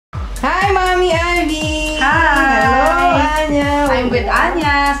Hi, Mommy Ivy. Hi. Hello, Anya. I'm with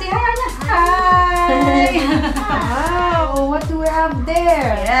Anya. Say hi, Anya. Hi. Wow, what do we have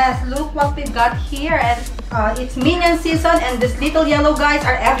there? Yes, look what we've got here. And it's Minion season, and these little yellow guys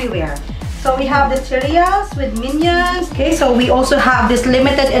are everywhere. So we have the cereals with Minions. Okay, so we also have this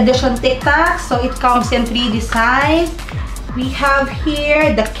limited edition Tic Tacs. So it comes in 3 designs. We have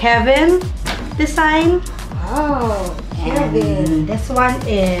here the Kevin design. Oh, Kevin. And this one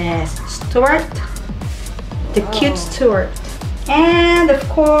is Stuart, the cute Stuart. And of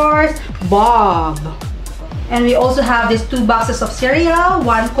course, Bob. And we also have these 2 boxes of cereal,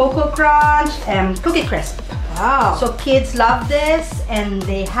 1 Cocoa Crunch and Cookie Crisp. Wow. So kids love this, and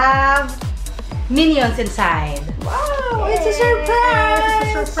they have Minions inside. Wow, Yay! it's a surprise.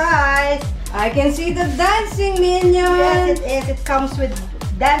 It's a surprise. I can see the dancing Minion. Yes, it is. It comes with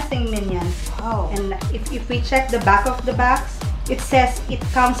dancing Minions. Wow. And if we check the back of the box, it says it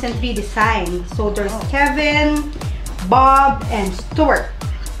comes in 3 designs. So there's Kevin, Bob, and Stuart.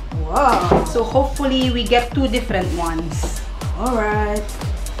 Wow. So hopefully we get 2 different ones. Alright.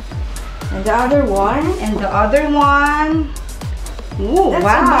 And the other one? And the other one, ooh, That's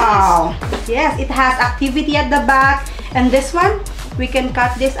wow. Yes, it has activity at the back. And this one, we can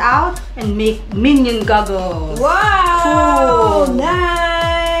cut this out and make Minion goggles. Wow! Cool.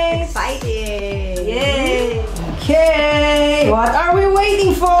 Nice! Exciting! Yay! Okay! What are we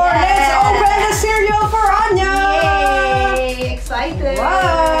waiting for? Let's open the cereal for Anya! Yay! Excited!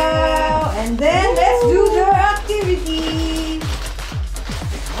 Wow! And then let's do the activity.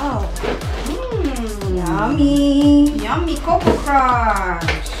 Wow! Yummy! Yummy Cocoa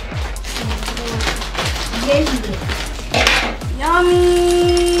Crunch!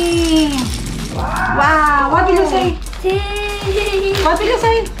 Yummy! Wow! What did you say? What did you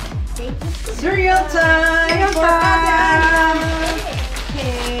say? Cereal time for Anya!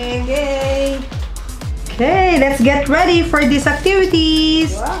 Okay! Okay, let's get ready for these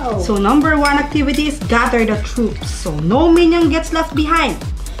activities. Wow. So number 1 activity is gather the troops. So no minion gets left behind.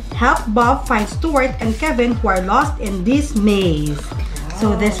 Help Bob find Stuart and Kevin who are lost in this maze.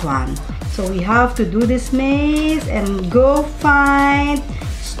 So this one. So we have to do this maze and go find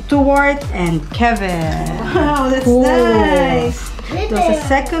Stuart and Kevin. Wow, that's Cool. nice! So the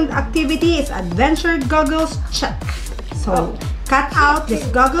second activity is adventure goggles check. So cut out these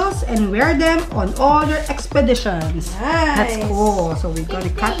goggles and wear them on all your expeditions. Nice. That's cool. So we're gonna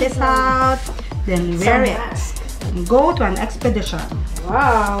cut this out, then wear it, and go to an expedition.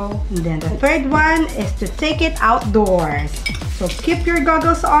 Wow! And then the third one is to take it outdoors. So keep your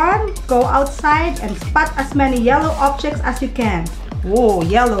goggles on, go outside, and spot as many yellow objects as you can. Whoa,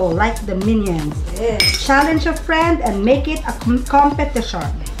 yellow like the Minions. Yes. Challenge a friend and make it a competition.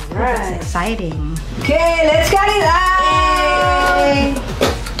 Right. That's exciting. Okay, let's cut it out! Yay!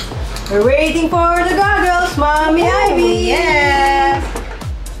 We're waiting for the goggles, Mommy Ivy! Yes!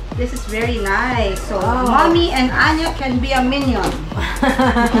 This is very nice. So, Wow. Mommy and Anya can be a Minion.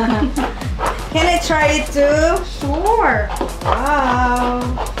 Can I try it too? Sure. Wow!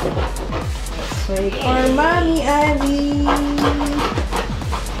 Let's wait for Mommy Ivy!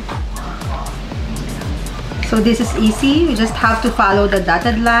 So this is easy. You just have to follow the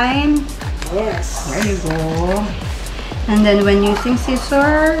dotted line. Yes! There you go. And then when using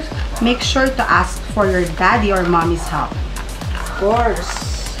scissors, make sure to ask for your daddy or mommy's help. Of course!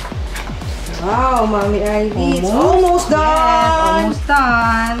 Wow, Mommy Ivy, it's almost done! Yes, almost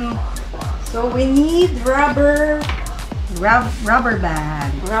done. So we need rubber Rubber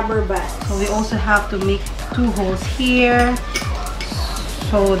band. bands. So we also have to make 2 holes here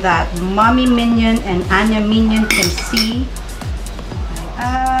so that Mommy Minion and Anya Minion can see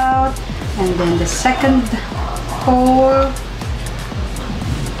out. And then the second hole.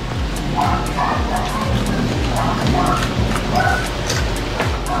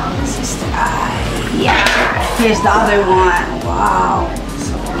 This is the eye. Yeah. Here's the other one. Wow!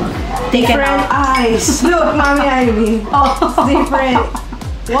 Take it Different out. eyes. Look, Mommy Ivy. Oh. It's different.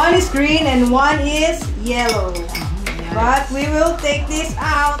 One is green and one is yellow. But we will take this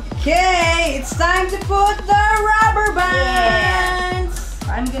out. Okay, it's time to put the rubber bands.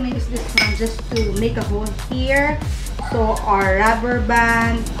 I'm gonna use this one just to make a hole here, so our rubber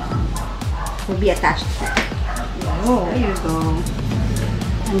band will be attached to it. Oh. There you go.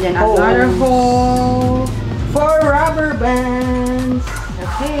 And then another hole. For rubber bands.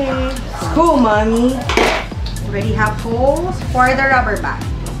 Okay. Cool, Mommy. Already have holes for the rubber band.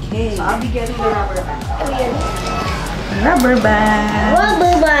 Okay. So I'll be getting the rubber band. Rubber band.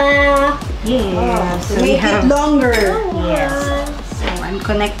 Rubber band. Yeah. To So we make it have. longer. Yes. So I'm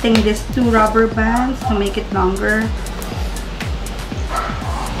connecting these 2 rubber bands to make it longer.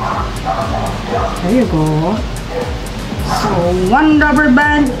 There you go. So one rubber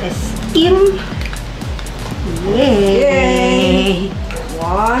band is in. Yay!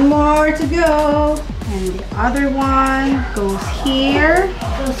 One more to go. And the other one goes here.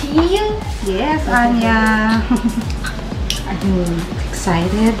 Goes here. Yes, Anya. Are you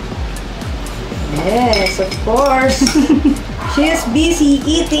excited? Yes, of course. She is busy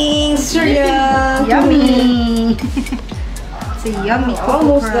eating cereal. Yummy! It's a yummy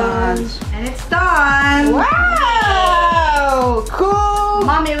Almost crunch. And it's done! Wow! Cool!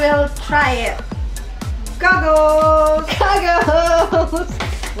 Mommy will try it. Goggles! Goggles!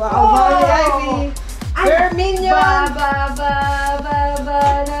 Wow, Mommy Ivy! Your Minion! Ba ba ba ba ba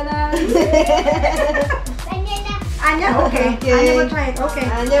na na. Banana. Anya, okay. Okay. Anya will try it. Okay.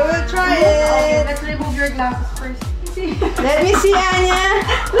 Anya will try Okay, it. let's remove your glasses first. See? Let me see, Anya.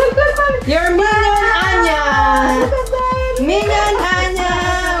 Look, look, look. Your Minion, Anya. Look at that. Minion, Anya.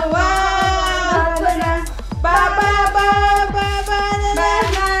 Wow. Banana. Ba ba ba ba ba na na.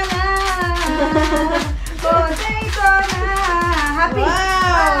 Banana. Potato na. Happy. Wow.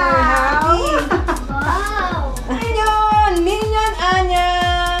 Happy. Wow. Minion, Minion, Anya.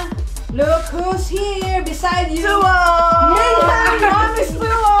 Look who's here beside you. Minion, Mommy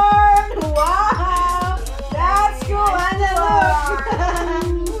Stewart. Wow. That's cool, Anya. Look.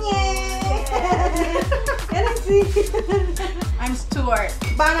 Yay. Can I see? I'm Stuart.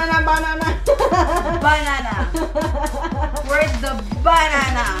 Banana, banana. Banana. Where's the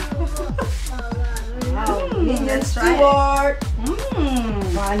banana? Wow. Mm, Minion let's try it. Stewart.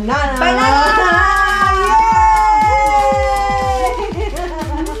 Mmm. Banana. Banana.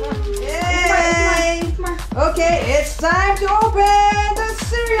 Yay. Okay, it's time to open the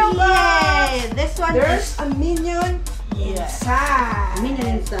cereal box. Yay! This one There's is a Minion inside. Minion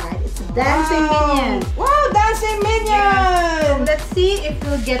inside. It's a dancing Minion. Wow, dancing Minion. Let's see if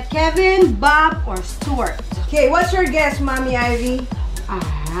we'll get Kevin, Bob, or Stuart. Okay, what's your guess, Mommy Ivy?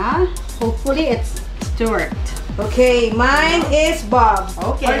 Hopefully it's Stuart. Okay, mine is Bob.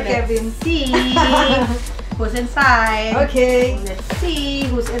 Okay, Or let's Kevin. see who's inside. Okay. Let's see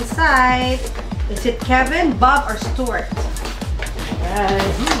who's inside. Is it Kevin, Bob, or Stuart?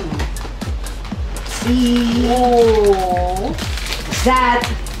 See. Oh, That.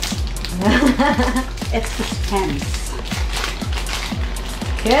 it's suspense.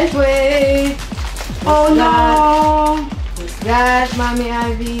 Can't wait. Oh no! What's that, Mommy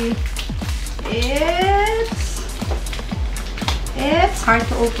Ivy? It's hard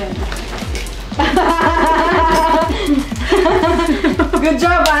to open. Good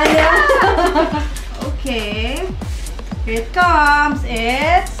job, Anya. Okay, here it comes.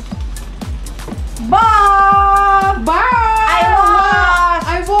 It's Bob. Bob!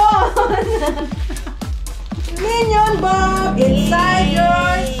 I won! Minion Bob inside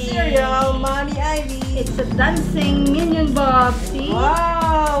your cereal, Mommy Ivy. It's a dancing Minion Bob. See?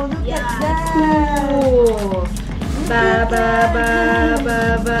 Wow, look at that. Cool. Ba ba ba ba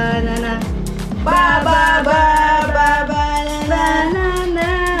banana. Ba ba ba ba banana. Banana.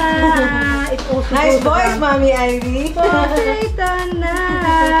 It also Nice goes voice, around. Mommy Ivy. Potato na.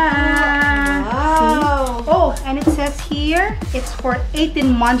 Wow. Oh, and it says here it's for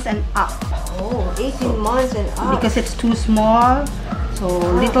 18 months and up Oh, 18 months and up. because it's too small, so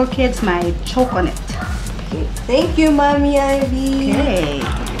little kids might choke on it. Okay. Thank you, Mommy Ivy. Okay.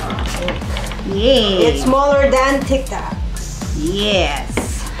 Yay. It's smaller than Tic Tacs. Yes.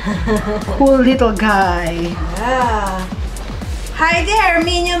 Cool little guy. Yeah. Hi there,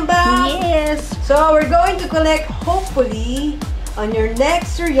 Minion Bob. Yes. So we're going to collect, hopefully, on your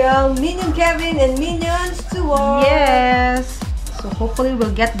next cereal, Minion Kevin and Minion Stuart. Yes. So hopefully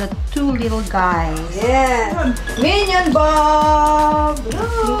we'll get the two little guys. Yes. Minion Bob.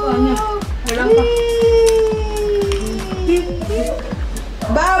 Look.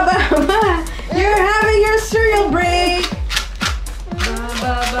 Baba, you're having your cereal break.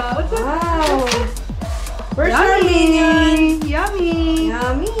 Wow. Where's your Minion? Yummy.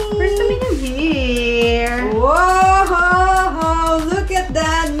 Yummy. Where's the Minion? Here. Whoa, look at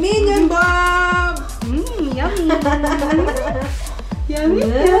that Minion Bob. Mmm, yummy. Yummy,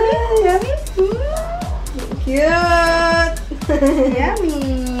 Yeah. yummy, yummy. Cute.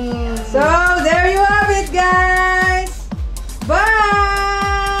 Yummy. So there